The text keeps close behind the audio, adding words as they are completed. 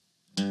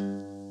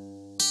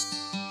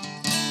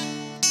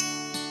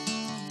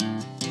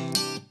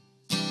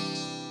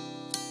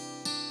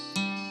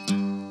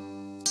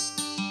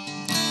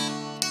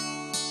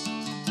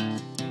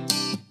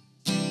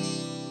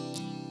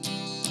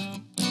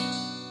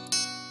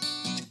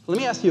Let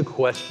me ask you a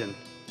question.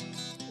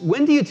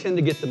 When do you tend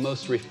to get the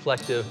most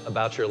reflective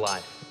about your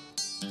life?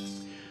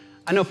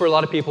 I know for a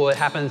lot of people it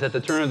happens at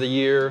the turn of the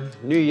year,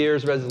 New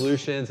Year's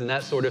resolutions and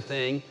that sort of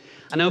thing.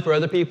 I know for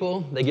other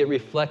people, they get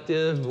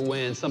reflective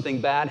when something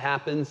bad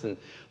happens and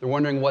they're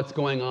wondering what's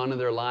going on in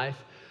their life.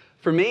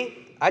 For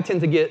me, I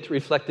tend to get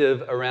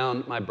reflective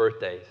around my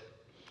birthdays.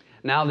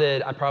 Now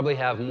that I probably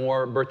have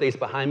more birthdays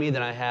behind me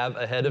than I have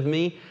ahead of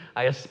me,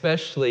 I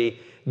especially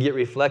get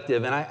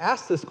reflective. And I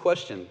ask this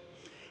question: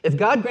 if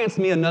God grants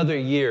me another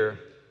year,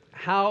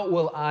 how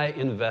will I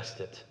invest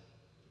it?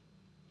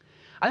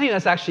 I think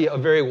that's actually a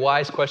very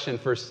wise question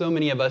for so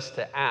many of us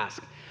to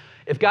ask.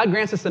 If God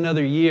grants us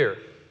another year,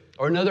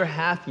 or another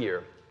half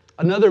year,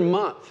 another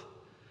month,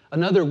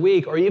 another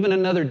week, or even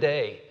another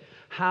day,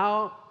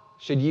 how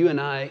should you and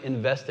I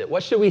invest it?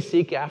 What should we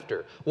seek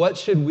after? What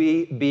should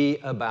we be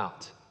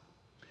about?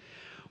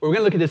 We're going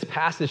to look at this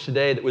passage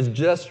today that was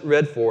just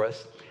read for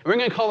us. And we're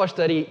going to call our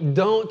study,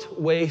 Don't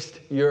Waste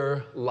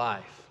Your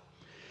Life.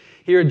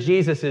 Here,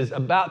 Jesus is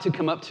about to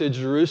come up to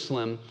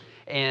Jerusalem,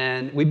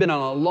 and we've been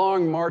on a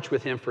long march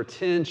with him for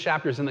 10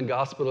 chapters in the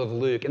Gospel of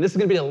Luke. And this is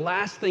going to be the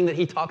last thing that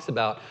he talks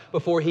about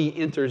before he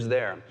enters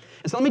there.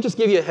 And so let me just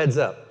give you a heads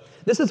up.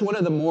 This is one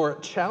of the more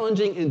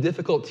challenging and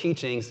difficult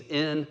teachings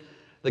in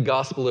the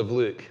Gospel of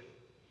Luke.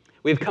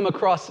 We've come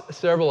across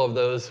several of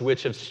those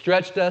which have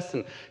stretched us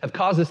and have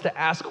caused us to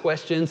ask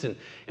questions and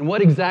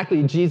what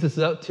exactly Jesus is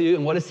up to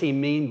and what does he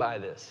mean by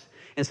this?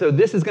 And so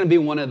this is going to be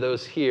one of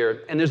those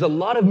here. And there's a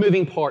lot of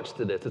moving parts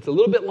to this. It's a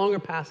little bit longer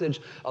passage,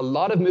 a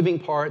lot of moving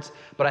parts,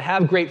 but I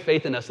have great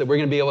faith in us that we're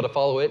going to be able to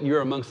follow it.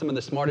 You're among some of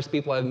the smartest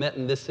people I've met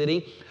in this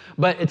city.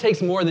 But it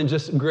takes more than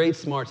just great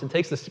smarts. It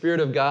takes the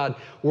Spirit of God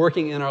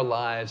working in our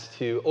lives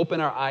to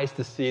open our eyes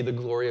to see the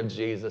glory of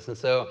Jesus. And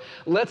so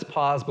let's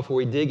pause before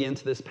we dig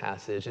into this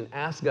passage and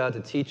ask God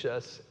to teach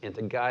us and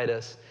to guide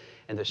us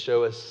and to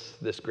show us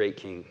this great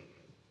King.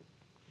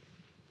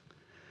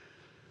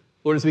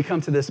 Lord, as we come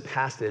to this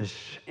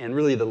passage and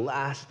really the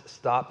last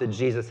stop that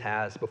Jesus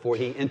has before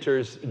he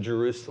enters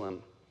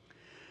Jerusalem,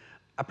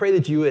 I pray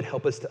that you would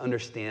help us to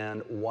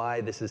understand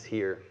why this is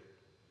here.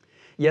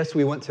 Yes,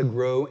 we want to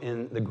grow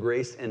in the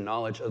grace and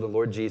knowledge of the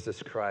Lord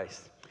Jesus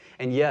Christ.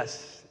 And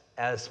yes,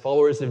 as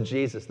followers of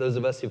Jesus, those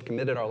of us who've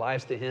committed our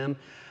lives to him,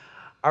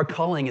 our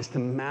calling is to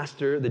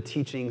master the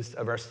teachings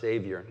of our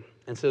Savior.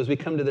 And so as we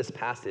come to this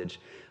passage,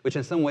 which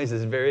in some ways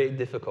is very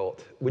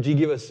difficult, would you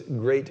give us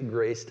great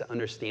grace to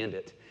understand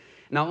it?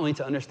 Not only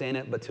to understand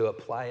it, but to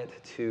apply it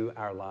to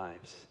our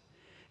lives.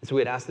 And so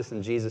we'd ask this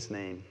in Jesus'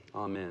 name.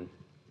 Amen.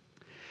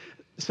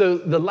 So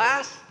the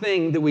last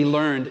thing that we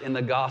learned in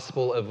the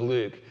Gospel of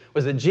Luke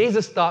was that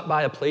Jesus stopped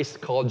by a place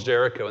called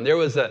Jericho. And there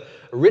was a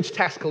rich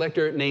tax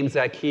collector named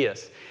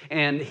Zacchaeus.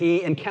 And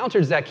he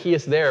encountered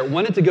Zacchaeus there,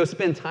 wanted to go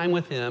spend time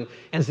with him.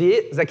 And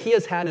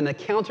Zacchaeus had an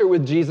encounter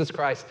with Jesus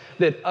Christ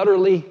that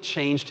utterly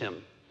changed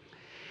him.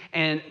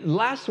 And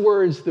last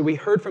words that we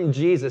heard from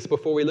Jesus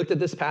before we looked at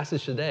this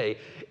passage today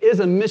is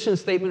a mission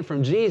statement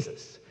from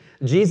Jesus.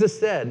 Jesus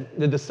said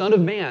that the Son of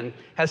Man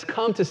has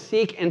come to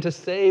seek and to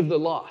save the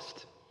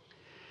lost.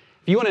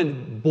 If you want to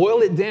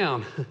boil it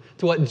down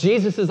to what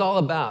Jesus is all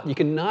about, you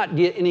cannot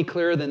get any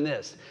clearer than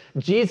this.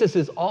 Jesus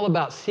is all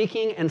about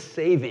seeking and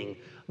saving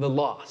the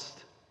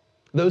lost.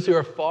 Those who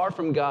are far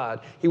from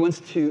God, he wants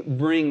to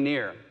bring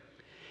near.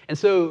 And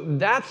so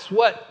that's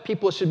what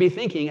people should be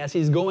thinking as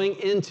he's going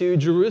into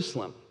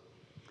Jerusalem.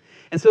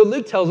 And so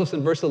Luke tells us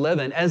in verse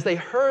 11, as they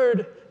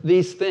heard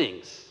these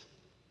things,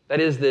 that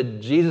is, that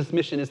Jesus'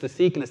 mission is to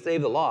seek and to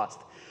save the lost,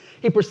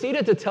 he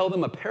proceeded to tell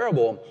them a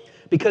parable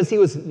because he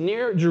was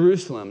near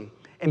Jerusalem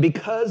and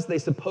because they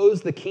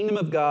supposed the kingdom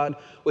of God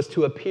was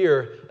to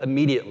appear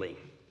immediately.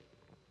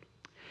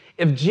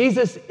 If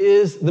Jesus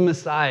is the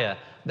Messiah,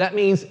 that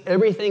means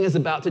everything is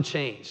about to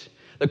change.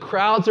 The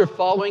crowds are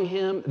following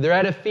him. They're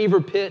at a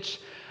fever pitch.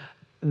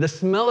 The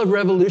smell of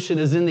revolution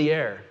is in the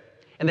air.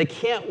 And they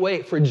can't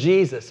wait for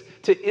Jesus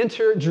to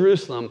enter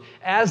Jerusalem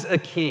as a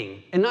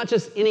king. And not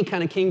just any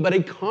kind of king, but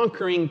a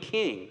conquering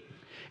king.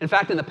 In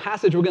fact, in the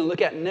passage we're going to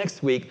look at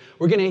next week,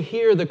 we're going to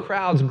hear the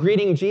crowds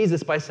greeting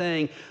Jesus by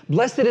saying,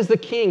 "Blessed is the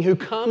king who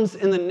comes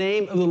in the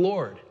name of the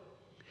Lord."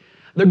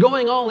 They're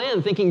going all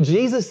in thinking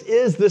Jesus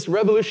is this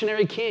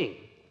revolutionary king.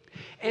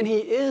 And he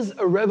is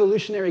a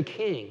revolutionary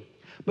king.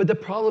 But the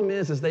problem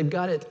is they've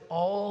got it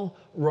all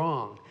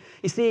wrong.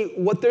 You see,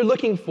 what they're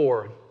looking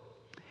for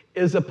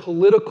is a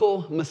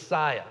political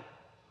Messiah.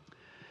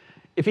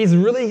 If he's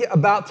really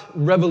about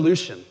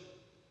revolution,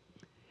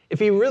 if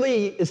he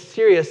really is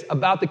serious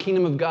about the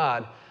kingdom of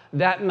God,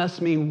 that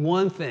must mean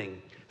one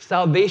thing.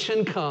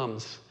 Salvation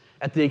comes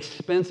at the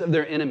expense of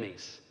their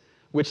enemies,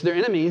 which their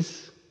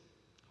enemies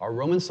are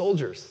Roman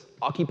soldiers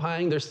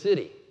occupying their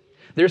city.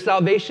 Their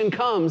salvation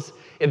comes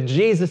if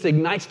Jesus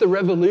ignites the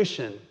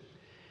revolution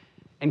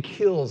and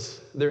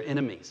kills their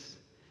enemies.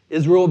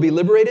 Israel will be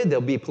liberated,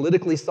 they'll be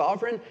politically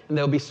sovereign, and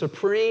they'll be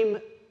supreme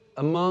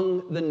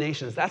among the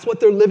nations. That's what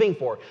they're living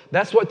for.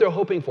 That's what they're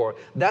hoping for.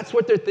 That's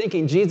what they're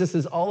thinking Jesus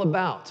is all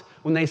about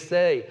when they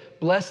say,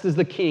 "Blessed is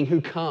the King who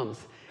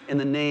comes in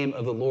the name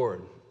of the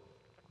Lord."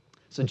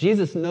 So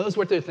Jesus knows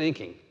what they're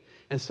thinking.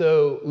 And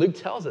so Luke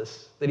tells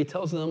us that he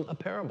tells them a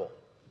parable.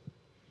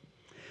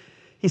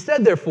 He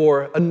said,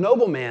 therefore, a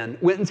nobleman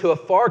went into a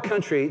far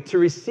country to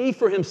receive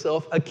for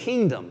himself a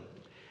kingdom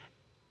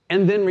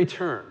and then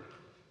return.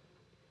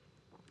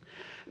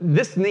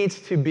 This needs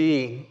to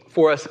be,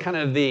 for us, kind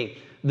of the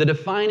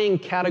defining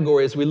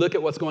category as we look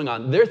at what's going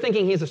on. They're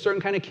thinking he's a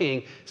certain kind of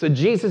king, so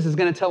Jesus is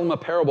going to tell them a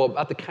parable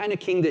about the kind of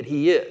king that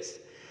he is.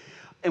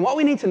 And what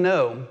we need to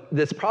know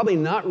that's probably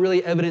not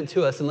really evident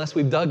to us unless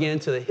we've dug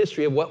into the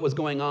history of what was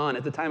going on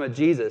at the time of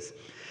Jesus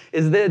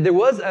is that there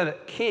was a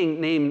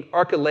king named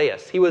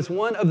Archelaus. He was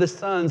one of the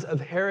sons of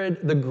Herod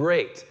the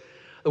Great,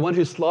 the one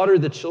who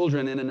slaughtered the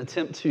children in an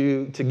attempt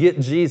to get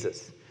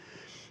Jesus.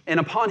 And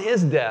upon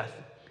his death,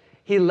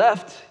 he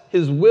left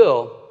his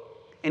will,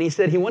 and he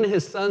said he wanted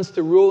his sons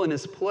to rule in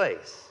his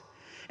place.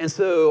 And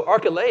so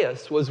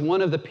Archelaus was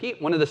one of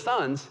the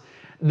sons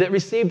that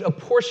received a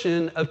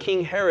portion of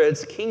King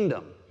Herod's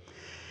kingdom.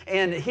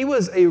 And he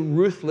was a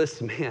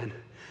ruthless man.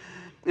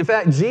 In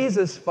fact,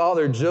 Jesus'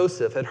 father,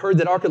 Joseph, had heard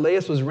that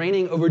Archelaus was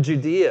reigning over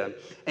Judea,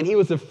 and he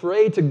was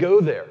afraid to go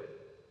there.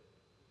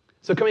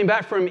 So coming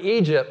back from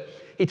Egypt,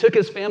 he took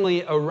his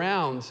family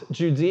around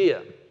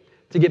Judea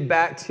to get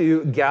back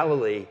to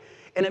Galilee.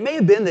 And it may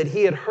have been that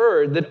he had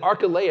heard that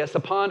Archelaus,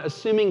 upon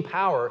assuming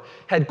power,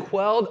 had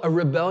quelled a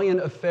rebellion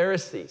of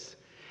Pharisees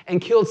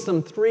and killed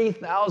some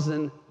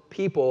 3,000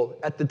 people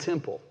at the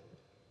temple.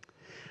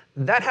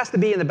 That has to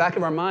be in the back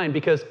of our mind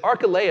because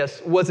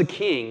Archelaus was a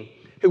king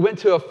who went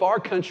to a far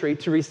country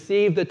to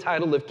receive the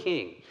title of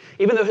king.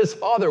 Even though his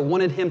father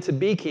wanted him to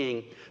be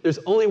king, there's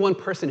only one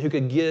person who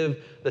could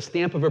give the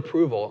stamp of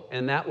approval,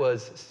 and that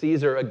was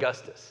Caesar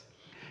Augustus.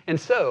 And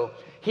so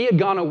he had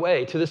gone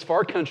away to this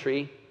far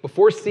country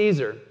before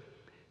Caesar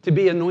to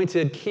be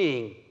anointed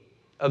king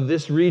of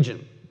this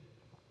region.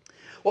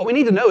 What we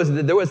need to know is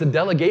that there was a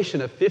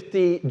delegation of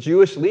 50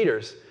 Jewish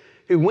leaders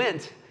who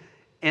went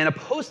and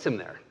opposed him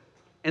there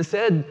and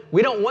said,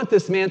 we don't want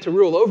this man to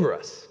rule over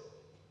us.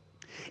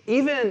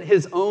 Even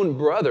his own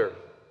brother,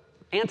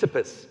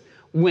 Antipas,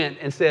 went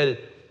and said,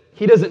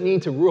 he doesn't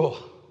need to rule.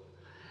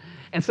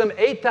 And some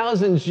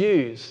 8,000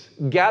 Jews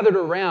gathered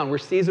around where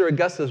Caesar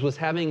Augustus was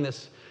having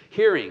this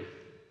hearing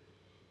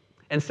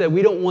and said,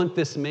 we don't want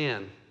this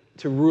man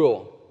to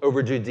rule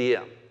over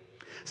Judea.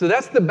 So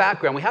that's the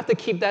background. We have to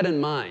keep that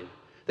in mind,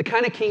 the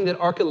kind of king that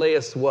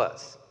Archelaus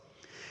was.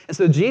 And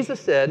so Jesus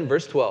said in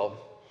verse 12,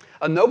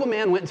 a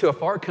nobleman went into a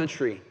far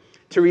country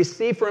to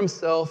receive for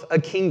himself a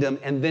kingdom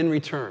and then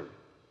return.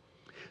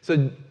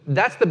 So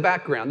that's the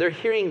background. They're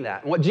hearing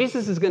that. And what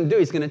Jesus is going to do,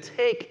 he's going to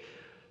take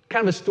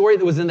kind of a story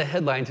that was in the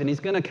headlines and he's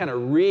going to kind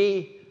of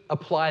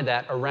reapply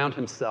that around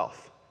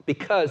himself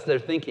because they're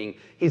thinking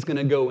he's going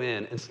to go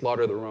in and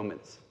slaughter the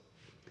Romans.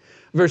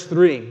 Verse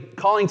 3,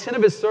 calling 10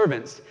 of his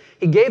servants,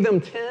 he gave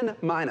them 10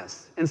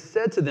 minas and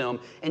said to them,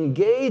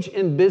 engage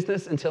in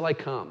business until I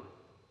come.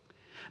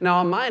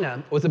 Now, a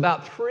mina was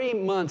about 3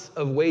 months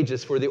of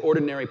wages for the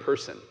ordinary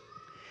person.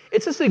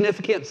 It's a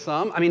significant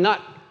sum. I mean,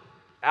 not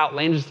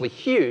outlandishly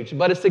huge,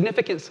 but a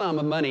significant sum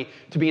of money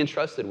to be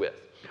entrusted with.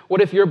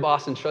 What if your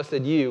boss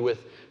entrusted you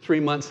with 3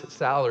 months'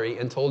 salary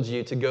and told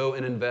you to go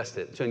and invest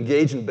it, to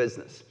engage in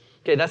business?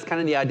 Okay, that's kind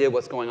of the idea of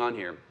what's going on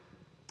here.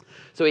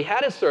 So he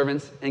had his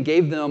servants and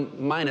gave them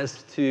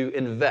minas to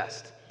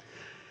invest.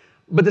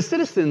 But the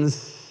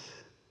citizens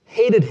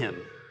hated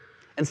him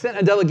and sent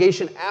a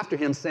delegation after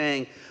him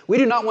saying, we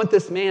do not want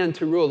this man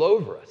to rule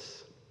over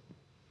us.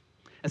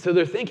 And so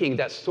they're thinking,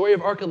 that story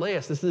of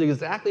Archelaus, this is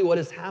exactly what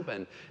has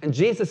happened. And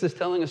Jesus is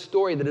telling a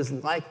story that is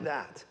like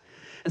that.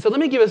 And so let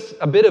me give us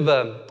a bit of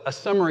a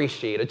summary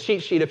sheet, a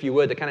cheat sheet, if you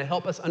would, to kind of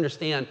help us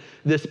understand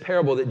this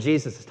parable that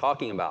Jesus is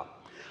talking about.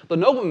 The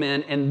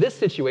nobleman in this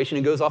situation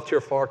who goes off to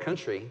a far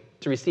country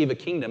to receive a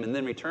kingdom and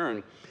then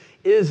return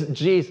is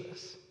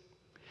Jesus.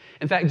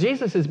 In fact,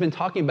 Jesus has been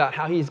talking about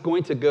how he's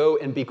going to go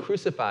and be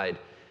crucified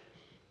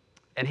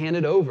and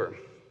handed over.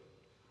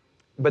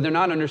 But they're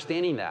not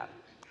understanding that.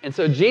 And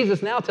so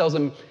Jesus now tells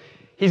them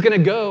he's going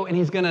to go and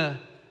he's going to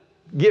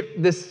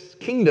get this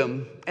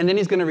kingdom and then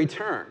he's going to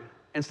return.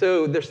 And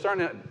so they're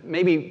starting to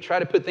maybe try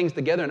to put things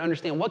together and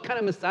understand what kind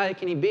of Messiah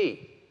can he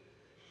be.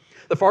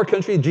 The far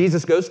country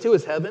Jesus goes to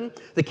is heaven.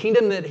 The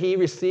kingdom that he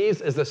receives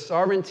is the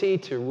sovereignty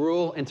to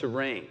rule and to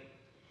reign.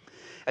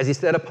 As he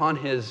said upon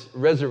his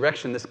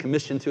resurrection, this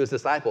commission to his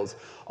disciples,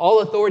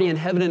 all authority in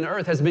heaven and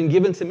earth has been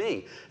given to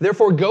me.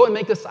 Therefore, go and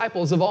make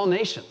disciples of all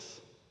nations.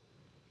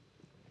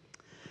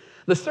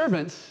 The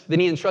servants that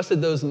he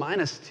entrusted those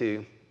minas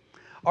to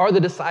are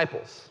the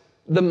disciples.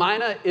 The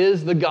mina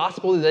is the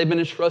gospel that they've been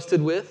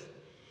entrusted with.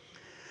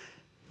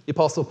 The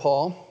Apostle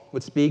Paul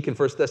would speak in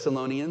 1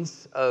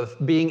 Thessalonians of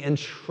being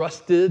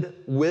entrusted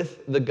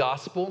with the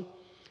gospel,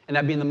 and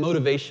that being the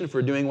motivation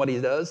for doing what he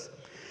does.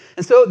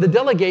 And so the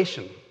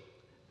delegation,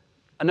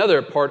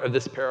 another part of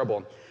this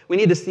parable, we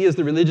need to see as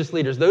the religious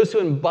leaders, those who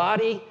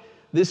embody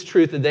this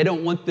truth that they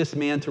don't want this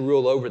man to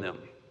rule over them.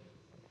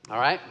 All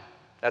right?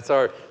 That's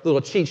our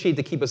little cheat sheet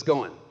to keep us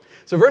going.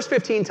 So verse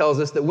 15 tells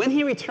us that when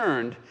he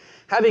returned,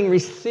 having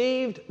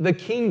received the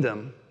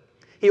kingdom,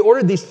 He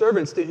ordered these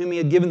servants to whom he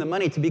had given the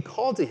money to be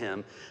called to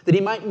him, that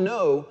he might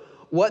know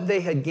what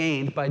they had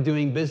gained by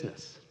doing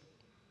business.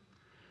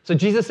 So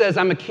Jesus says,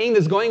 I'm a king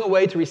that's going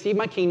away to receive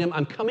my kingdom.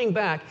 I'm coming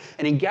back.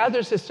 And he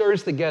gathers his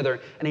servants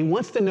together, and he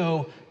wants to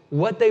know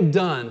what they've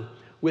done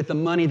with the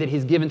money that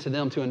he's given to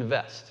them to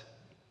invest.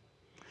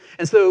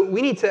 And so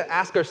we need to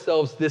ask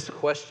ourselves this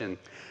question.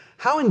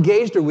 How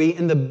engaged are we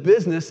in the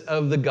business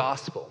of the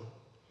gospel?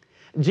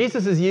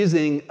 Jesus is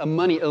using a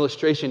money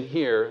illustration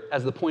here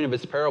as the point of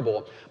his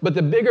parable. But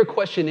the bigger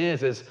question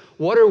is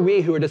what are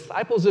we who are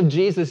disciples of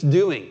Jesus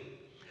doing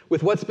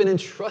with what's been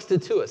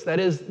entrusted to us? That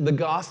is the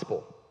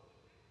gospel.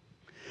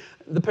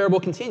 The parable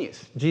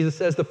continues. Jesus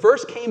says, the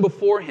first came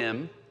before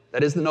him,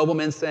 that is the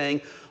nobleman,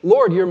 saying,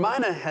 Lord, your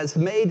mina has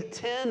made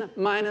 10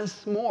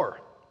 minas more.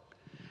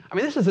 I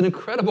mean, this is an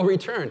incredible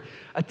return,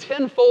 a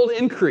tenfold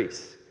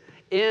increase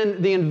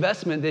in the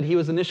investment that he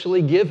was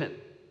initially given.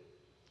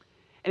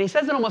 And he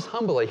says it almost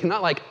humbly,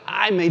 not like,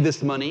 I made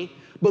this money,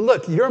 but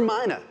look, your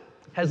mina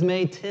has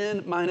made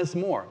 10 minas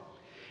more.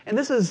 And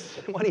this is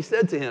what he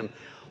said to him,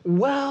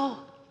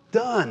 well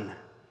done,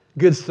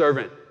 good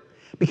servant.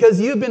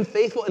 Because you have been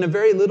faithful in a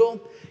very little,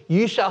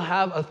 you shall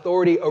have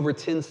authority over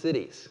 10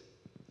 cities.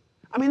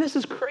 I mean, this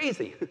is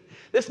crazy.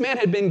 This man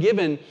had been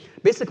given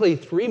basically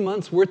 3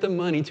 months' worth of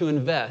money to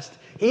invest.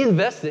 He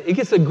invested. It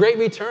gets a great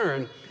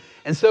return.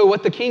 And so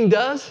what the king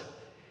does,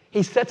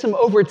 he sets him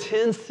over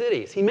 10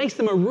 cities. He makes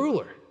him a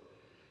ruler.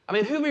 I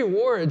mean, who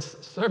rewards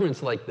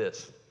servants like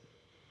this?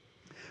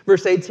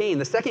 Verse 18,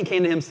 the second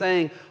came to him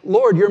saying,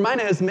 Lord, your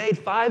mina has made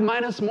 5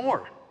 minas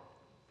more,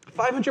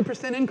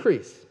 500%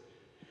 increase.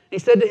 He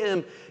said to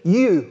him,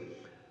 you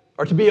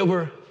are to be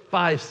over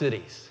 5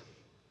 cities.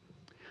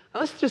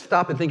 Now let's just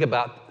stop and think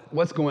about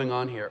what's going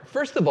on here.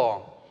 First of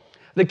all,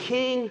 the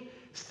king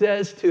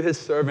says to his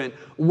servant,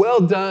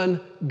 well done,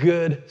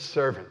 good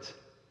servant.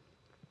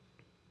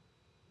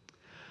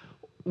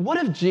 What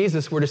if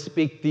Jesus were to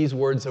speak these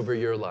words over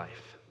your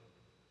life?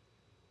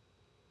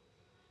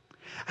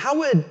 How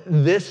would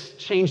this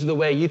change the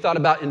way you thought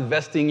about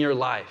investing your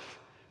life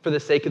for the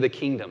sake of the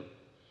kingdom?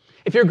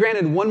 If you're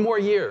granted 1 more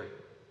year,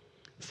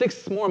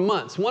 6 more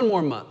months, 1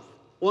 more month,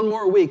 1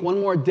 more week,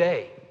 1 more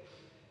day,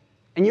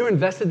 and you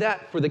invested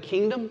that for the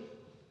kingdom,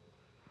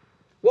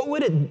 what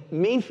would it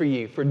mean for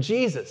you, for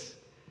Jesus,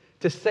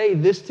 to say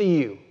this to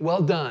you,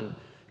 well done,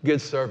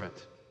 good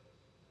servant?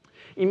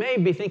 You may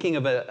be thinking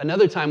of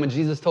another time when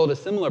Jesus told a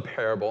similar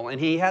parable, and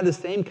he had the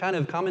same kind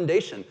of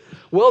commendation.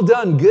 Well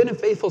done, good and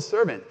faithful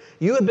servant.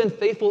 You have been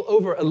faithful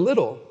over a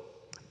little.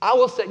 I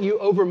will set you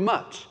over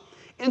much.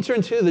 Enter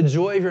into the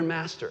joy of your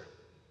master.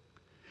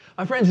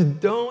 My friends,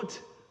 don't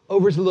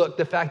overlook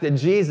the fact that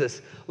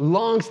Jesus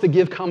longs to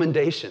give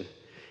commendation.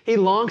 He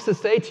longs to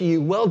say to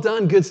you, well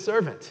done, good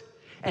servant.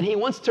 And he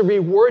wants to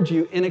reward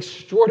you in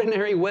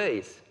extraordinary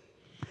ways.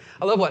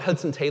 I love what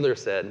Hudson Taylor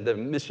said, the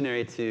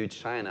missionary to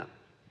China.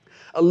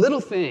 A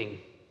little thing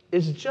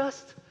is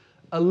just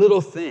a little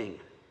thing,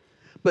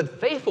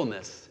 but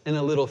faithfulness in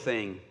a little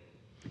thing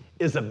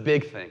is a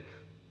big thing.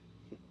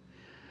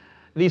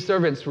 These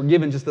servants were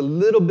given just a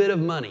little bit of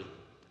money,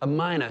 a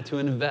mina, to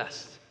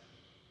invest.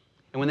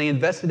 And when they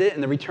invested it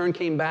and the return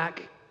came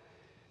back,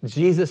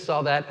 Jesus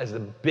saw that as a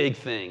big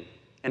thing,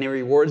 and he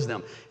rewards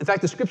them. In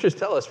fact, the scriptures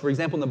tell us, for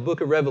example, in the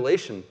book of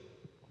Revelation,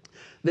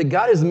 that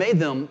God has made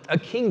them a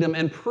kingdom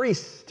and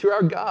priests to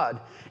our God,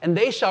 and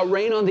they shall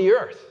reign on the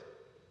earth.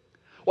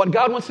 What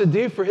God wants to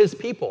do for his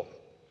people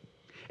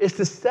is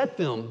to set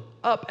them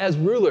up as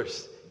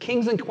rulers,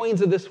 kings and queens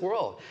of this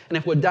world. And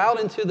if we're dialed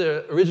into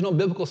the original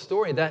biblical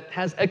story, that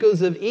has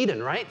echoes of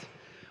Eden, right?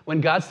 When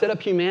God set up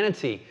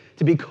humanity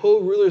to be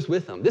co-rulers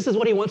with him. This is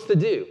what he wants to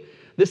do.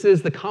 This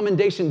is the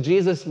commendation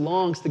Jesus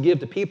longs to give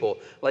to people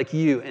like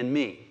you and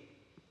me.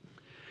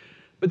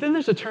 But then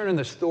there's a turn in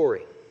the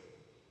story.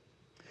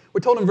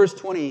 We're told in verse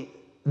 20,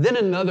 then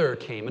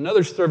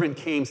another servant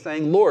came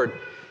saying, Lord,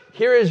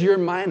 here is your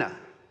mina,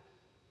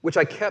 which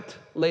I kept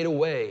laid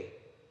away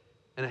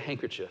in a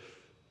handkerchief.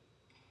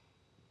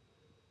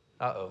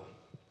 Uh-oh.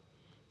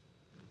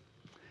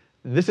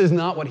 This is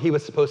not what he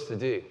was supposed to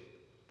do.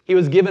 He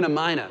was given a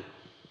mina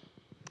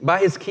by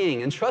his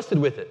king, entrusted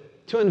with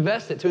it, to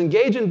invest it, to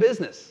engage in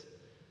business.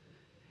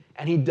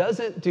 And he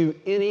doesn't do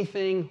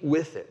anything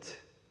with it.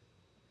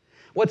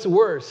 What's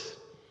worse,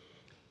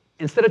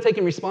 instead of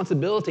taking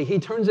responsibility, he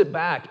turns it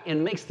back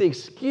and makes the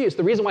excuse,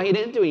 the reason why he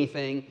didn't do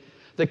anything,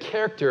 the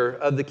character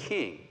of the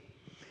king.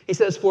 He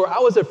says, for I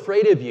was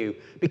afraid of you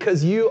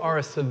because you are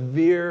a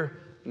severe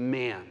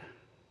man.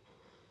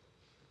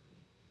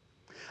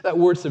 That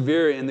word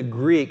severe in the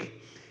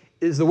Greek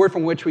is the word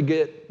from which we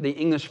get the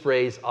English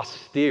phrase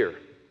austere.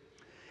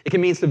 It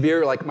can mean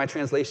severe, like my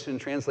translation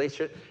translates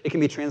it. It can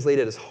be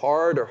translated as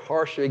hard or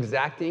harsh or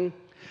exacting.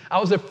 I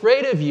was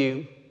afraid of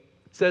you,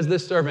 says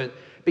this servant,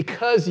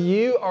 because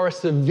you are a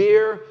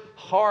severe,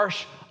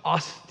 harsh,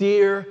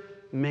 austere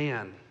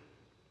man.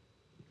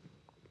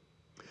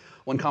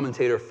 One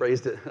commentator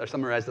phrased it or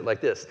summarized it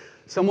like this: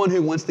 someone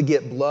who wants to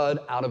get blood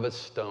out of a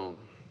stone.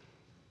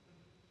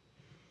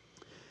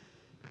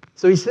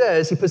 So he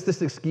puts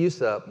this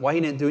excuse up why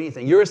he didn't do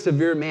anything. You're a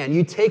severe man.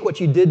 You take what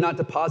you did not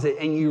deposit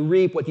and you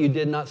reap what you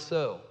did not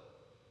sow.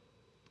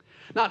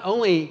 Not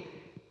only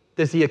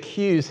does he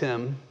accuse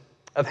him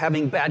of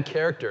having bad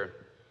character,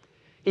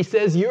 he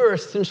says you're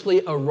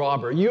essentially a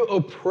robber. You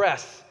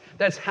oppress.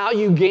 That's how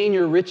you gain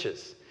your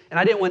riches. And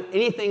I didn't want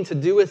anything to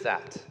do with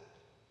that.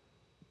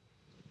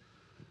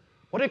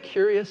 What a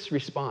curious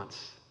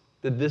response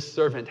that this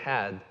servant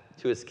had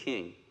to his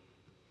king.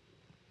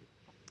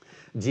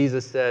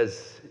 Jesus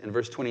says in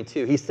verse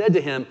 22, he said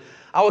to him,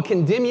 I will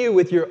condemn you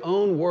with your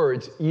own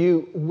words,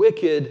 you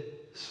wicked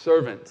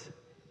servant.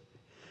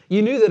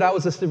 You knew that I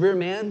was a severe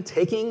man,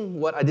 taking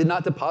what I did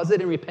not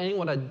deposit and repaying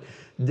what I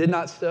did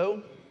not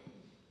sow.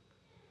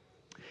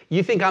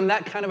 You think I'm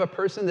that kind of a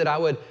person that I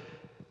would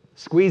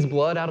squeeze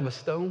blood out of a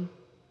stone?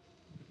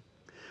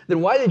 Then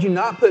why did you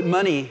not put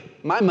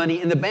my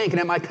money in the bank, and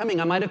at my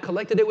coming I might have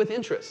collected it with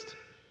interest?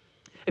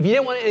 If you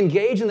didn't want to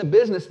engage in the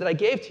business that I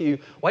gave to you,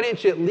 why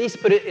didn't you at least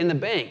put it in the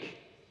bank?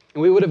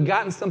 And we would have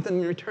gotten something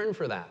in return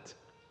for that.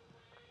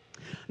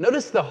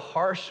 Notice the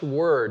harsh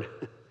word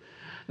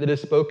that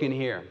is spoken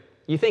here.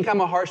 You think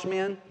I'm a harsh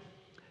man?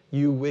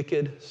 You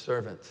wicked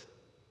servant.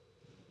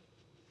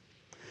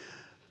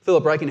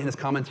 Philip Ryken, in his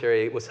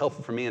commentary, was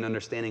helpful for me in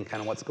understanding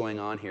kind of what's going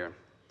on here.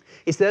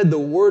 He said the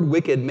word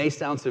wicked may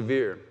sound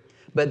severe,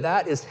 but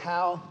that is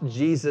how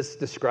Jesus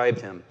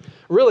described him.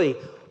 Really,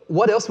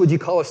 what else would you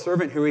call a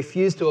servant who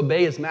refused to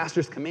obey his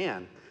master's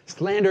command,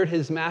 slandered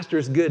his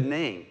master's good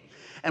name,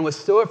 and was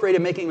so afraid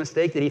of making a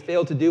mistake that he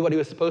failed to do what he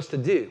was supposed to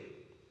do?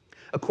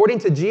 According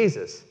to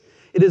Jesus,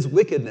 it is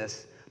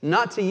wickedness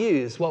not to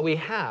use what we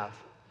have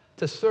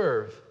to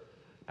serve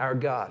our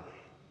God.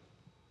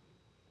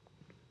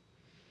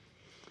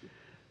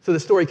 So the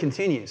story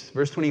continues.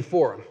 Verse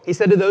 24, he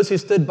said to those who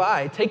stood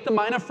by, take the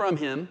mina from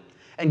him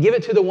and give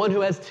it to the one who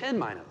has 10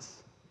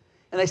 minas.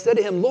 And they said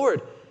to him,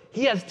 Lord,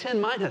 he has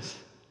 10 minas.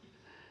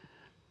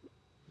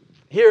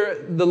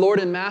 Here, the Lord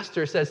and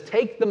Master says,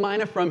 take the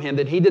mina from him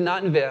that he did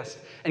not invest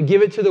and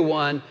give it to the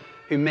one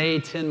who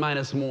made 10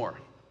 minas more.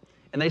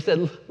 And they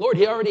said, Lord,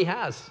 he already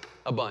has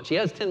a bunch. He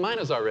has 10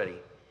 minas already.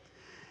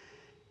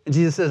 And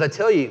Jesus says, I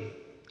tell you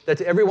that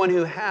to everyone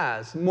who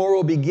has, more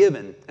will be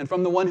given. And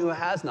from the one who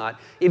has not,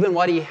 even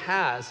what he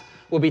has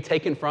will be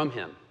taken from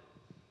him.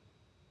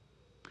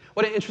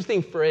 What an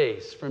interesting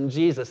phrase from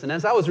Jesus. And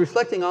as I was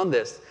reflecting on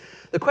this,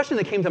 the question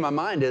that came to my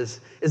mind is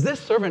this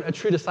servant a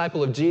true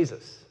disciple of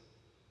Jesus?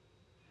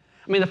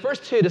 I mean, the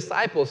first two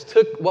disciples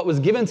took what was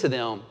given to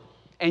them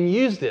and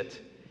used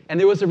it, and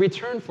there was a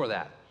return for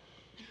that.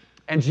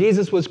 And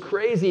Jesus was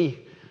crazy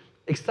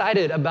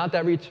excited about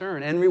that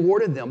return and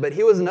rewarded them. But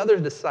he was another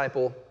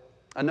disciple,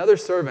 another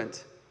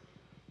servant,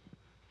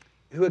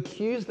 who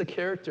accused the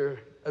character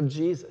of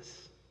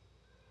Jesus.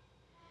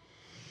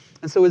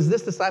 And so is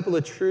this servant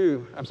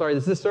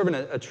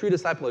a true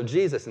disciple of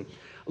Jesus? And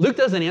Luke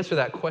doesn't answer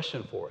that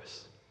question for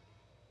us.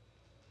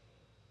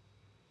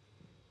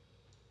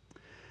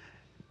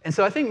 And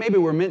so I think maybe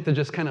we're meant to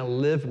just kind of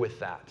live with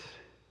that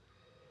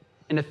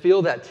and to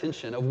feel that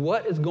tension of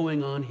what is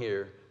going on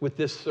here with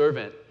this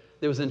servant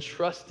that was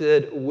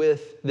entrusted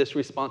with this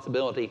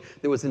responsibility,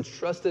 that was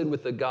entrusted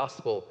with the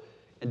gospel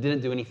and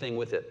didn't do anything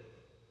with it.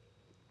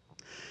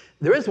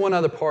 There is one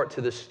other part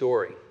to this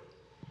story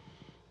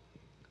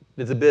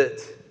that's a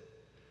bit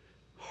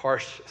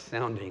harsh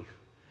sounding.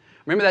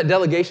 Remember that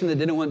delegation that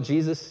didn't want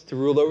Jesus to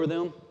rule over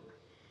them?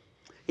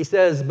 He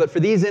says, but for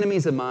these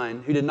enemies of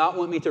mine who did not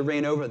want me to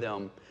reign over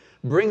them,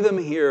 bring them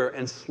here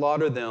and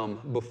slaughter them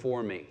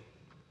before me.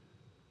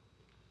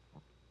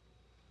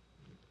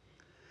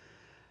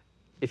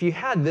 If you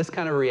had this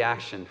kind of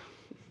reaction,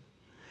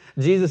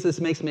 Jesus, this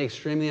makes me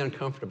extremely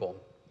uncomfortable,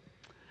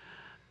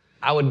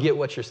 I would get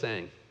what you're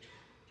saying.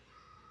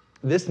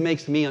 This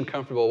makes me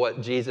uncomfortable,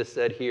 what Jesus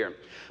said here.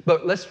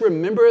 But let's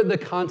remember the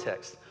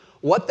context.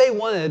 What they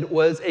wanted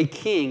was a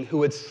king who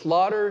would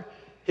slaughter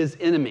his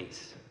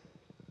enemies.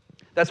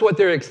 That's what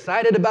they're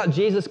excited about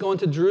Jesus going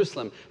to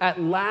Jerusalem. At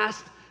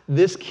last,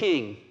 this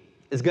king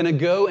is going to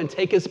go and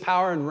take his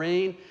power and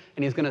reign,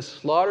 and he's going to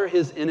slaughter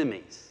his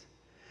enemies.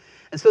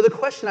 And so the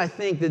question I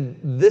think that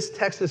this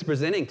text is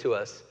presenting to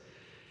us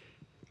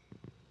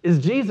is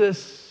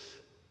Jesus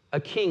a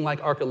king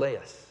like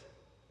Archelaus?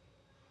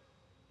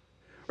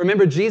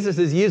 Remember, Jesus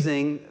is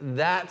using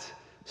that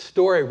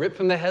story ripped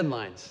from the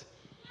headlines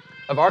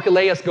of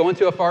Archelaus going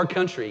to a far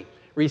country,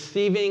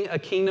 receiving a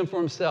kingdom for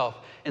himself,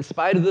 in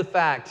spite of the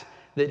fact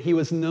that he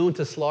was known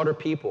to slaughter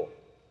people.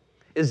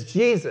 Is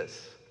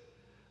Jesus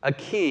a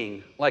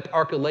king like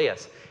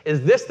Archelaus?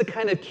 Is this the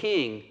kind of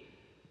king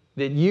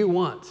that you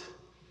want,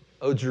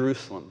 O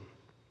Jerusalem?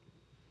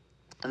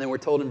 And then we're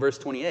told in verse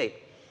 28,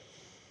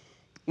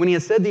 when he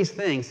had said these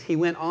things, he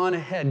went on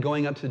ahead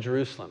going up to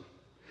Jerusalem.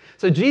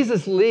 So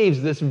Jesus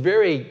leaves this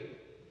very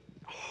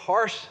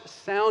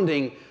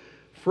harsh-sounding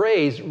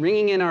phrase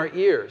ringing in our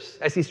ears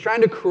as he's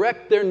trying to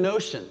correct their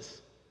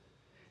notions.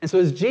 And so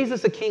is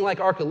Jesus a king like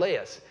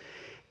Archelaus?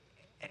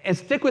 And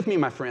stick with me,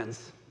 my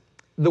friends.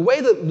 The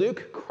way that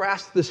Luke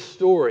crafts this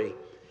story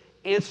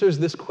answers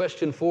this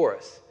question for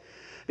us.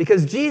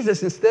 Because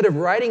Jesus, instead of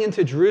riding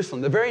into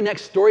Jerusalem, the very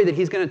next story that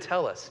he's going to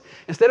tell us,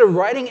 instead of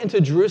riding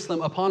into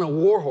Jerusalem upon a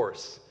war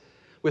horse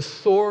with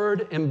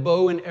sword and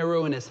bow and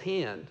arrow in his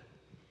hand,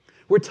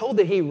 we're told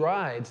that he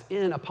rides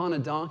in upon a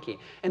donkey.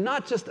 And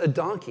not just a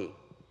donkey,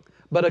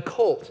 but a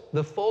colt,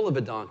 the foal of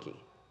a donkey.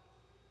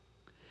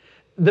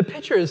 The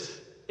picture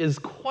is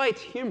quite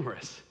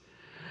humorous.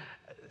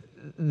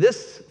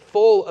 This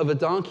foal of a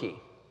donkey,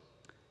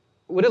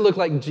 would it look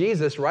like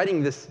Jesus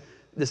riding this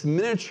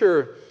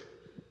miniature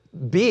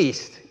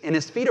beast, and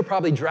his feet are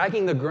probably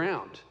dragging the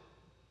ground?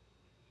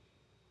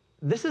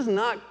 This is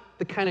not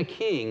the kind of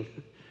king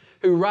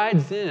who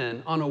rides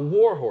in on a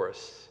war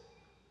horse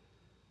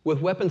with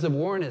weapons of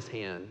war in his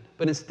hand,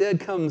 but instead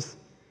comes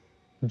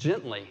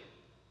gently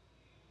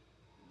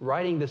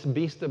riding this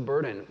beast of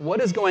burden.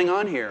 What is going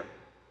on here?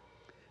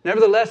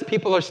 Nevertheless,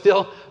 people are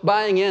still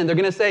buying in. They're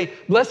going to say,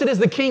 "Blessed is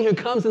the king who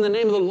comes in the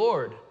name of the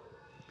Lord."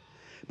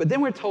 But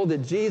then we're told that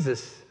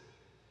Jesus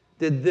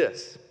did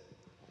this.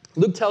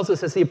 Luke tells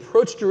us as he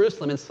approached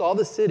Jerusalem and saw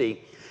the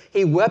city,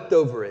 he wept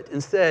over it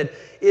and said,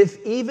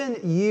 if even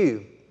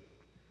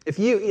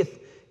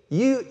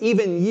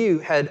you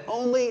had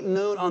only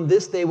known on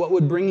this day what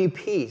would bring you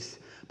peace,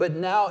 but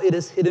now it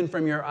is hidden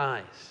from your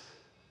eyes.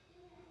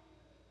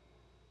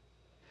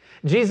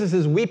 Jesus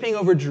is weeping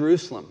over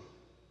Jerusalem,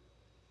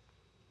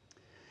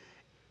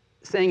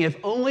 saying, if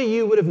only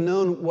you would have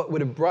known what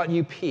would have brought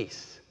you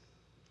peace,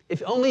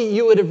 if only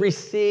you would have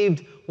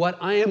received what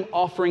I am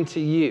offering to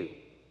you.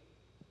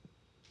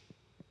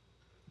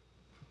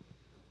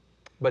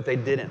 But they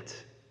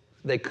didn't.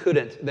 They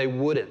couldn't. They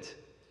wouldn't.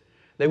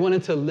 They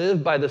wanted to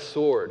live by the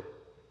sword.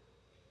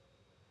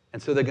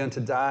 And so they're going to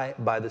die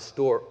by the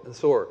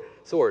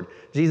sword.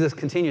 Jesus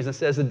continues and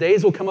says, the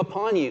days will come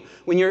upon you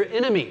when your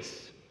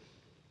enemies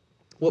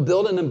will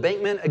build an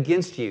embankment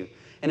against you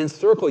and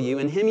encircle you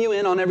and hem you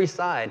in on every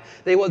side.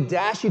 They will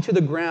dash you to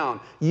the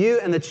ground, you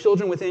and the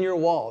children within your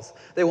walls.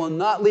 They will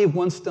not leave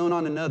one stone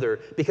on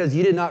another because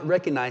you did not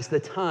recognize the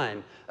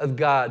time of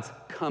God's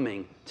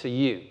coming to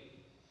you.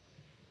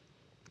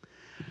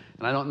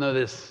 And I don't know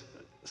this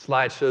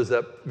slide shows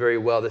up very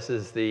well. This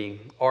is the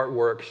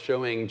artwork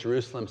showing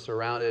Jerusalem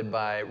surrounded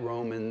by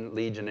Roman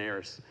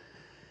legionnaires.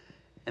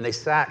 And they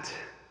sacked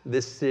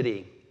this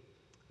city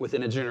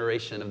within a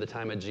generation of the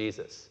time of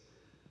Jesus.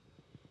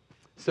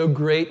 So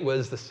great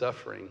was the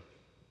suffering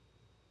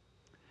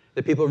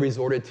that people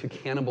resorted to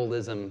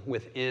cannibalism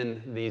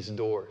within these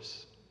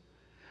doors.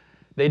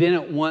 They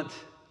didn't want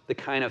the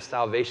kind of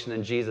salvation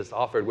that Jesus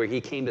offered, where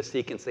he came to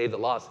seek and save the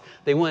lost.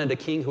 They wanted a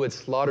king who would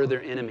slaughter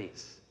their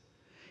enemies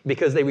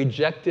because they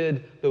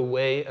rejected the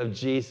way of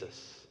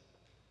Jesus.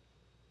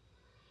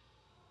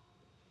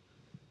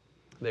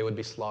 They would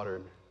be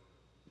slaughtered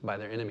by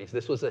their enemies.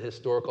 This was a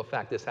historical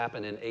fact. This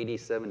happened in AD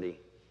 70.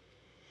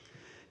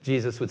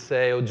 Jesus would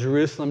say, "Oh,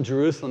 Jerusalem,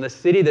 Jerusalem, the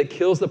city that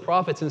kills the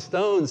prophets and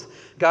stones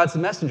God's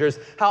messengers,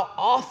 how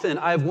often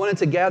I have wanted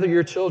to gather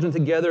your children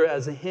together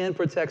as a hen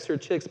protects her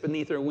chicks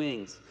beneath her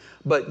wings,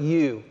 but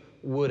you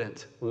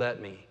wouldn't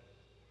let me."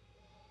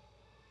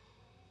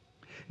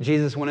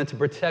 Jesus wanted to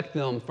protect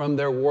them from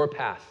their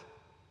warpath,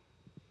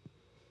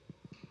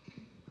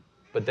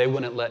 but they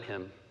wouldn't let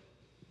him.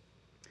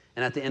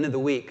 And at the end of the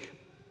week,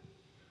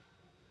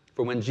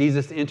 for when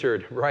Jesus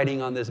entered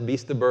riding on this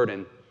beast of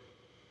burden,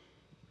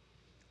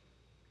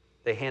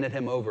 they handed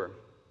him over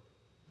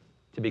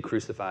to be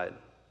crucified.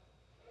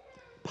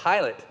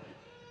 Pilate,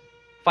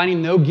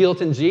 finding no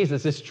guilt in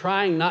Jesus, is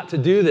trying not to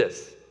do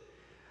this.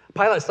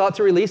 Pilate sought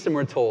to release him,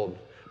 we're told.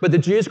 But the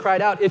Jews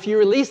cried out, "If you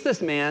release this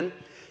man,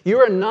 you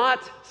are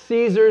not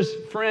Caesar's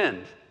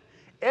friend.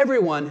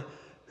 Everyone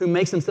who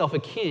makes himself a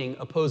king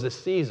opposes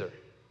Caesar."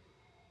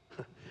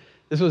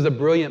 This was a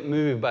brilliant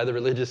move by the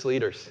religious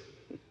leaders.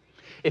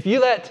 If you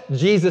let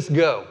Jesus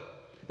go,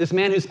 this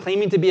man who's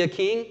claiming to be a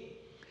king,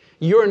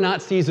 you're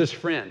not Caesar's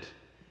friend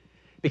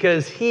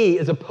because he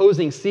is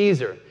opposing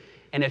Caesar.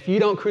 And if you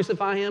don't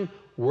crucify him,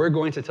 we're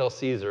going to tell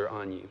Caesar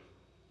on you,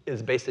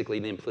 is basically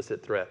the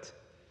implicit threat.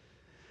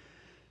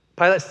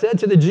 Pilate said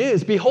to the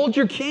Jews, "Behold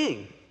your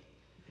king."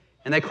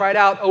 And they cried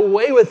out,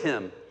 "Away with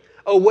him!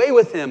 Away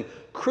with him!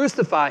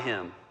 Crucify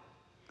him!"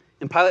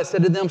 And Pilate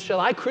said to them, "Shall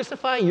I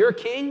crucify your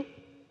king?"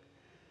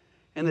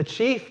 And the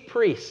chief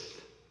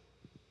priests,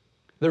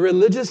 the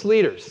religious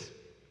leaders,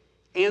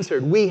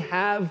 answered, "We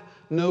have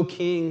no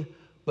king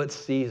but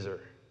Caesar."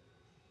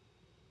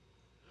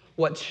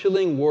 What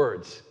chilling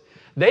words.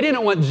 They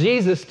didn't want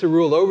Jesus to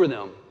rule over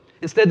them.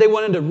 Instead, they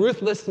wanted a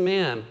ruthless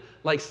man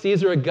like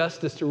Caesar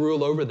Augustus to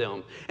rule over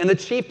them. And the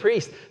chief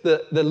priests,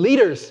 the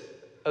leaders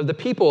of the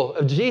people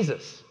of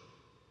Jesus,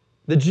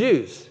 the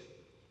Jews,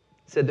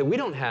 said that we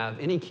don't have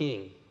any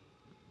king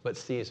but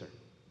Caesar.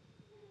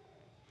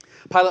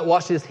 Pilate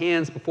washed his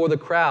hands before the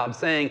crowd,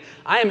 saying,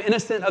 "I am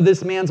innocent of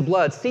this man's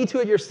blood. See to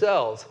it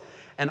yourselves."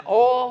 And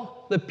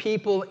all the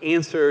people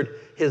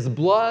answered, "His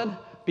blood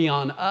be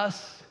on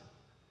us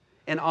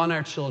and on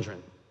our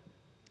children."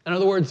 In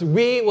other words,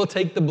 we will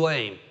take the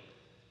blame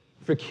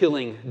for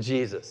killing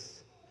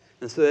Jesus.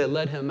 And so they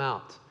led him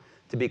out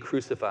to be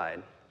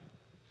crucified.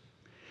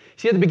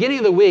 See, at the beginning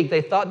of the week,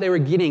 they thought they were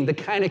getting the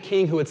kind of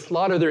king who would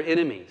slaughter their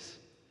enemies.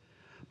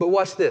 But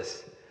watch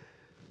this.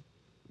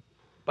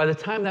 By the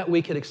time that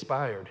week had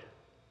expired,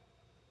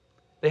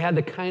 they had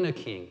the kind of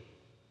king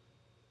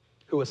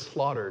who was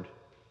slaughtered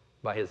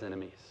by his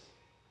enemies.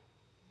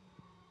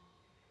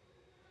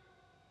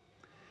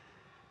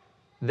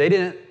 They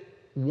didn't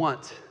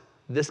want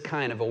this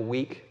kind of a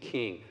weak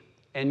king.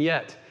 And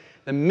yet,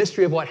 the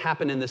mystery of what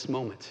happened in this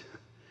moment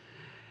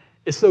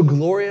is so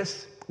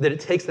glorious that it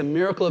takes the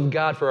miracle of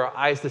God for our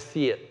eyes to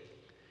see it.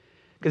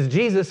 Because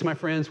Jesus, my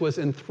friends, was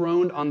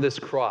enthroned on this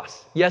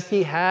cross. Yes,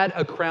 he had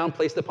a crown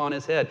placed upon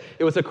his head.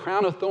 It was a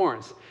crown of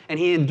thorns, and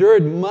he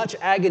endured much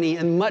agony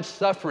and much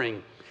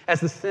suffering as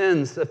the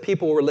sins of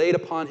people were laid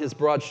upon his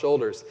broad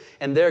shoulders.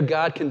 And there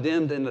God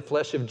condemned in the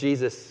flesh of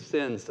Jesus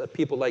sins of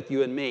people like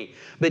you and me.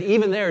 But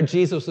even there,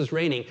 Jesus was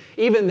reigning.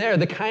 Even there,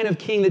 the kind of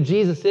king that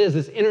Jesus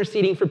is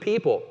interceding for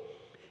people.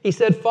 He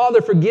said,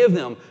 "Father, forgive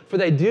them, for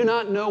they do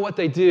not know what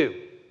they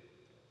do."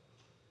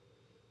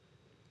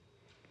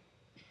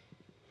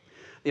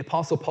 The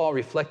Apostle Paul,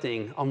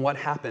 reflecting on what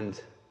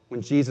happened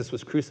when Jesus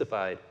was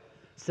crucified,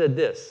 said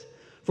this,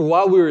 "For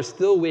while we were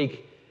still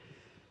weak,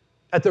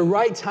 at the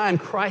right time,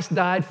 Christ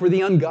died for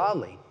the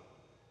ungodly."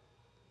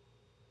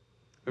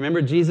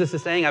 Remember, Jesus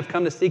is saying, "I've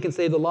come to seek and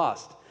save the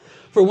lost.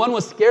 For one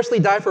will scarcely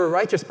die for a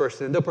righteous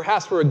person, though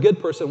perhaps for a good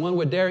person one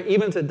would dare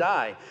even to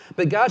die.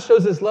 But God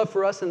shows his love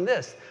for us in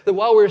this, that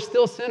while we were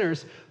still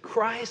sinners,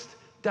 Christ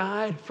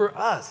died for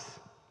us.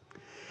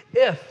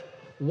 If,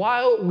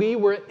 while we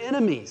were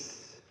enemies,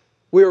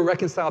 we were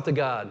reconciled to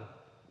God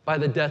by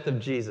the death of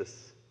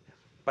Jesus,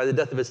 by the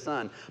death of his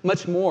Son.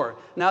 Much more,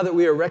 now that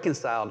we are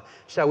reconciled,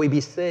 shall we be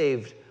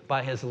saved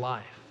by his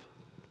life."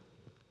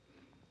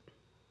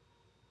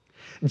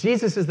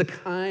 Jesus is the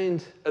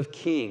kind of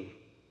king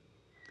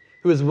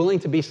who is willing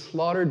to be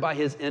slaughtered by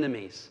his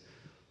enemies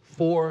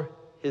for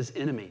his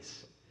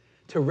enemies,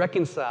 to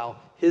reconcile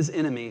his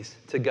enemies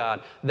to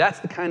God. That's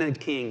the kind of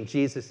king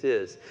Jesus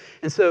is.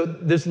 And so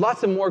there's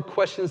lots of more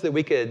questions that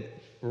we could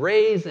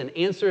raise and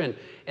answer,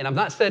 and I've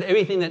not said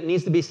everything that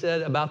needs to be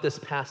said about this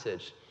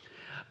passage.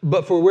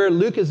 But for where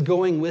Luke is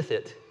going with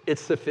it,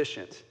 it's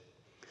sufficient.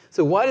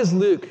 So why does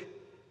Luke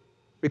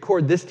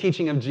record this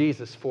teaching of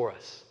Jesus for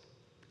us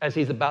as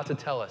he's about to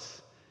tell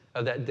us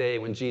of that day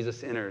when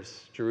Jesus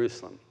enters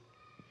Jerusalem?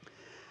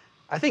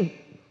 I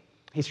think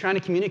he's trying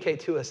to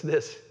communicate to us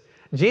this.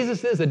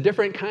 Jesus is a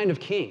different kind of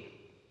king.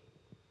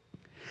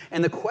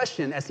 And the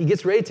question, as he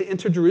gets ready to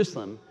enter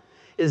Jerusalem,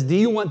 is, do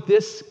you want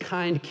this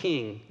kind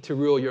king to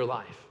rule your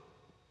life?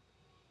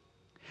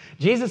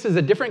 Jesus is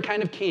a different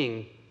kind of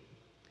king,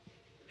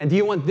 and do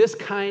you want this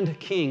kind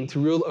king to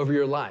rule over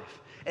your life?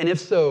 And if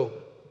so,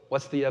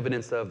 what's the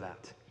evidence of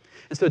that?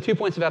 And so 2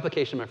 points of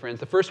application, my friends.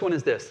 The first one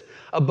is this: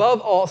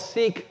 above all,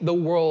 seek the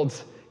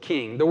world's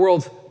king, the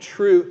world's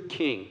true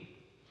king.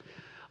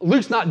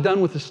 Luke's not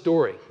done with the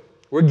story.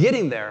 We're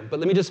getting there, but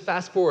let me just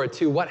fast forward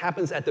to what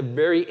happens at the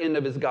very end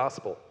of his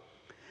gospel.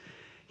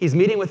 He's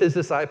meeting with his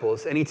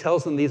disciples, and he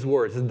tells them these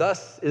words: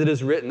 "Thus it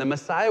is written, the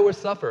Messiah will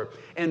suffer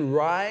and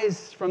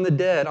rise from the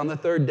dead on the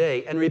third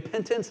day, and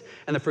repentance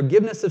and the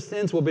forgiveness of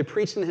sins will be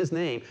preached in his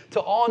name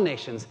to all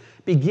nations,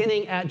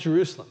 beginning at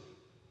Jerusalem."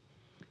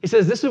 He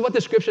says, this is what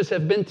the scriptures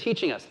have been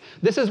teaching us.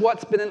 This is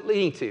what's been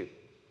leading to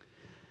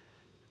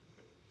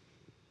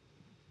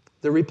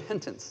the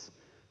repentance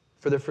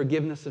for the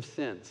forgiveness of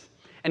sins.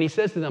 And he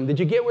says to them, did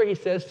you get where he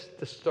says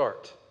to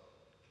start?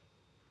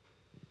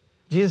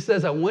 Jesus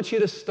says, I want you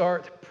to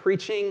start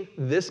preaching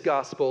this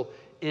gospel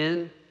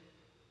in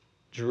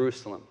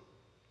Jerusalem,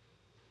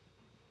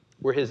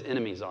 where his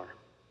enemies are.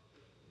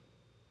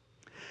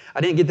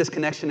 I didn't get this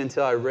connection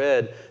until I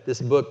read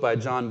this book by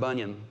John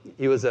Bunyan.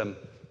 He was a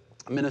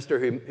minister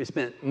who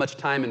spent much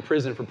time in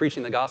prison for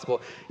preaching the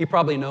gospel. You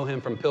probably know him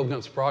from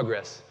Pilgrim's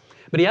Progress.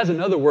 But he has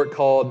another work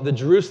called The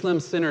Jerusalem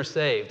Sinner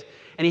Saved.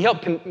 And he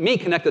helped me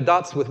connect the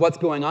dots with what's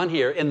going on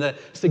here and the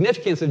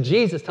significance of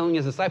Jesus telling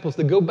his disciples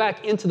to go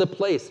back into the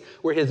place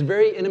where his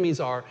very enemies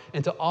are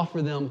and to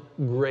offer them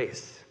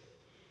grace.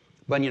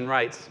 Bunyan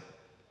writes,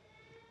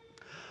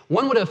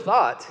 one would have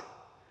thought,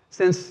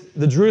 since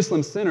the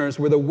Jerusalem sinners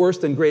were the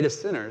worst and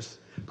greatest sinners,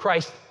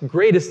 Christ's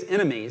greatest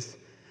enemies,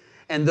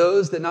 and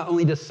those that not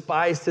only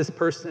despised his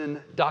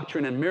person,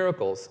 doctrine, and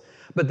miracles,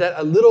 but that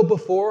a little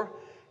before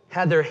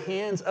had their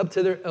hands up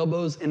to their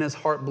elbows in his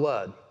heart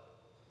blood,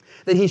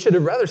 that he should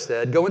have rather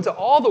said, go into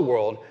all the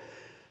world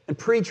and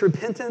preach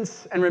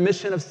repentance and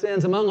remission of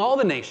sins among all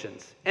the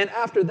nations, and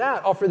after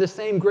that offer the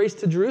same grace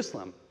to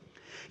Jerusalem.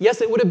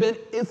 Yes, it would have been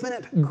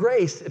infinite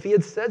grace if he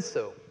had said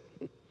so.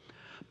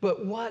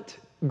 But what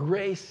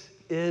grace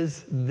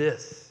is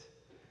this?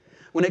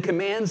 When it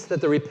commands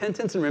that the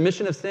repentance and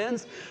remission of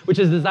sins, which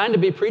is designed to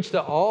be preached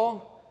to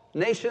all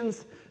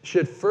nations,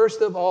 should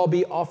first of all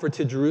be offered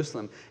to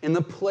Jerusalem in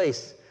the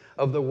place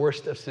of the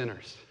worst of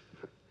sinners.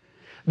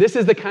 This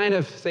is the kind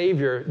of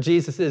Savior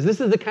Jesus is.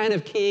 This is the kind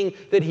of King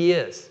that he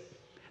is.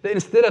 That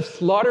instead of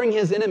slaughtering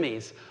his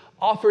enemies,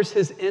 offers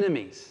his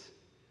enemies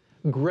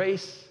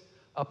grace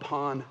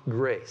upon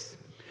grace.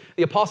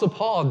 The Apostle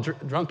Paul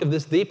drunk of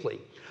this deeply.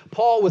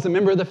 Paul was a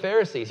member of the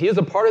Pharisees. He was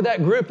a part of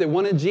that group that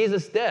wanted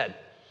Jesus dead.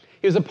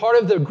 He was a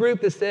part of the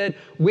group that said,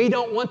 we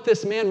don't want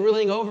this man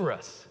ruling over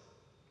us.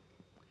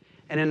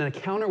 And in an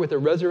encounter with the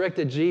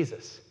resurrected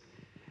Jesus,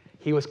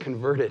 he was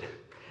converted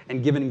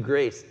and given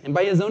grace. And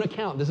by his own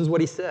account, this is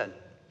what he said.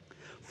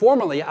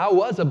 Formerly, I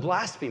was a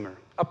blasphemer,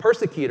 a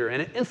persecutor,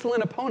 and an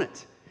insolent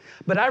opponent.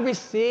 But I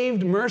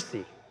received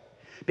mercy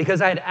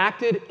because I had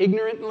acted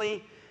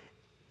ignorantly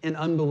in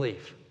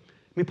unbelief.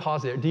 Let me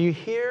pause there. Do you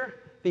hear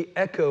the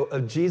echo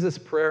of Jesus'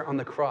 prayer on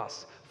the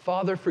cross?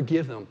 Father,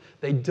 forgive them.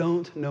 They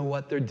don't know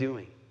what they're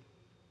doing.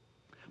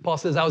 Paul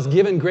says, I was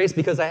given grace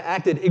because I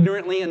acted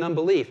ignorantly in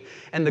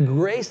unbelief. And the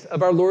grace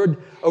of our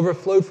Lord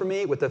overflowed for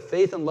me with the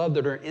faith and love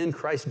that are in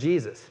Christ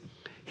Jesus.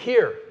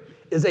 Here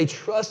is a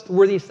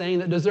trustworthy saying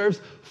that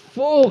deserves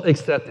full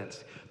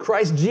acceptance.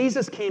 Christ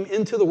Jesus came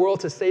into the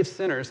world to save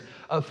sinners,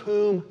 of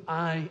whom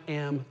I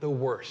am the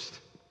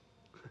worst.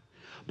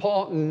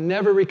 Paul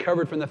never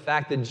recovered from the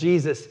fact that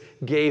Jesus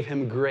gave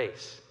him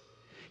grace.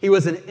 He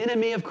was an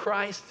enemy of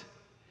Christ,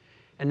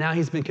 and now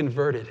he's been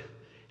converted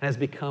and has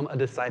become a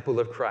disciple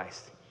of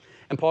Christ.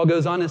 And Paul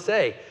goes on to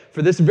say,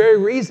 for this very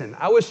reason,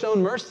 I was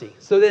shown mercy,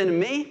 so that in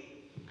me,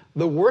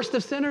 the worst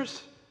of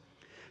sinners,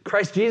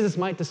 Christ Jesus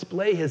might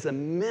display his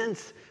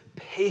immense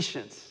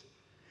patience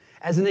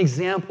as an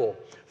example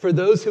for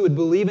those who would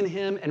believe in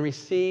him and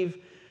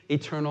receive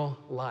eternal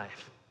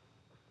life.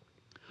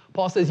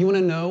 Paul says, you want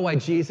to know why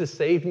Jesus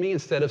saved me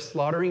instead of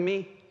slaughtering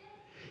me?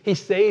 He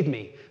saved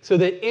me so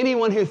that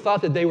anyone who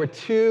thought that they were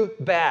too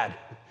bad,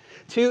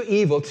 too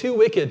evil, too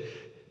wicked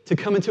to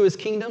come into his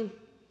kingdom,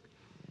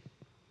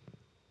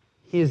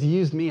 he has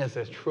used me as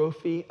a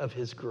trophy of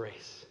his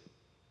grace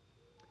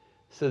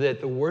so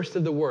that the worst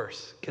of the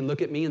worst can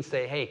look at me and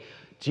say, hey,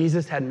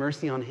 Jesus had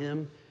mercy on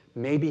him.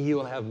 Maybe he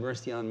will have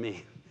mercy on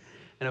me.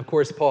 And of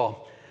course,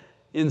 Paul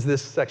ends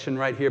this section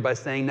right here by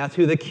saying, now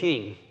to the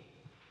King,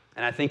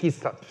 and I think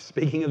he's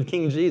speaking of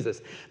King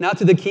Jesus, now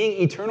to the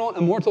King, eternal,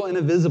 immortal, and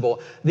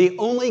invisible, the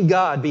only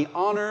God, be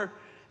honor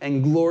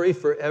and glory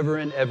forever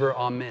and ever.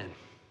 Amen.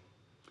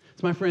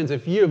 So my friends,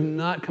 if you have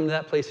not come to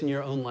that place in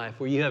your own life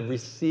where you have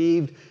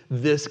received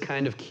this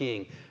kind of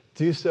King,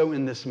 do so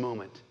in this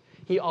moment.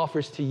 He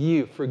offers to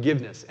you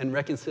forgiveness and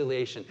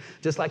reconciliation,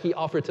 just like he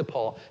offered to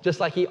Paul, just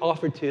like he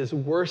offered to his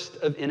worst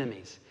of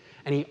enemies,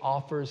 and he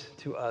offers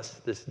to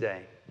us this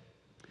day.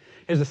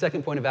 Here's the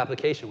second point of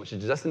application, which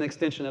is just an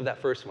extension of that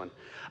first one.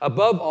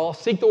 Above all,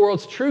 seek the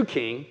world's true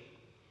king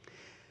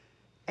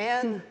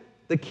and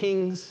the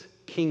king's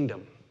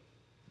kingdom.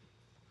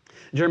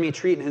 Jeremy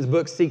Treat, in his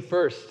book, Seek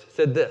First,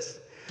 said this: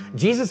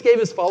 Jesus gave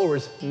his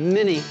followers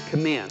many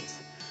commands,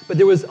 but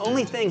there was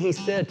only thing he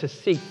said to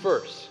seek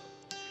first.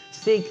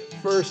 Seek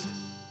first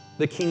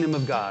the kingdom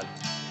of God.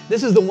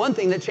 This is the one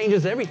thing that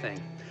changes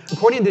everything.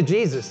 According to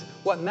Jesus,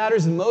 what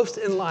matters most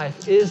in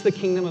life is the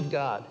kingdom of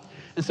God.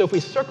 And so if we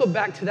circle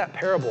back to that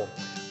parable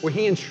where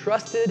he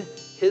entrusted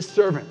his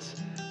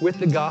servants with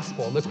the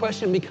gospel, the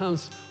question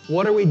becomes,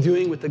 what are we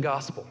doing with the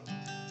gospel?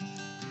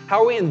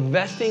 How are we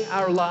investing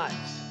our lives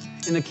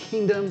in the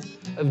kingdom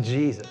of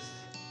Jesus?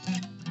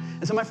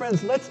 And so, my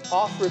friends, let's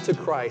offer to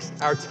Christ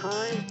our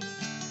time,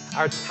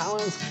 our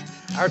talents,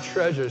 our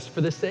treasures for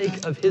the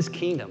sake of his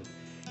kingdom.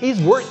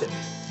 He's worth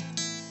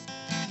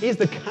it. He's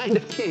the kind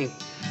of king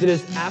that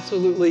is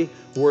absolutely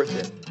worth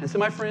it. And so,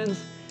 my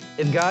friends,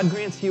 if God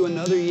grants you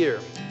another year,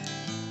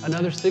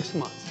 another 6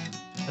 months,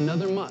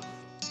 another month,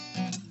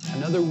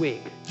 another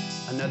week,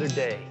 another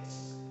day,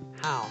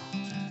 how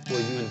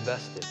will you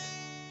invest it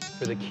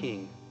for the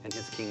King and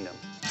his kingdom?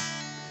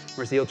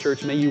 Mercy Hill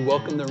Church, may you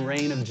welcome the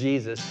reign of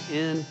Jesus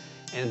in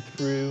and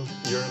through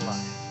your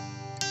life.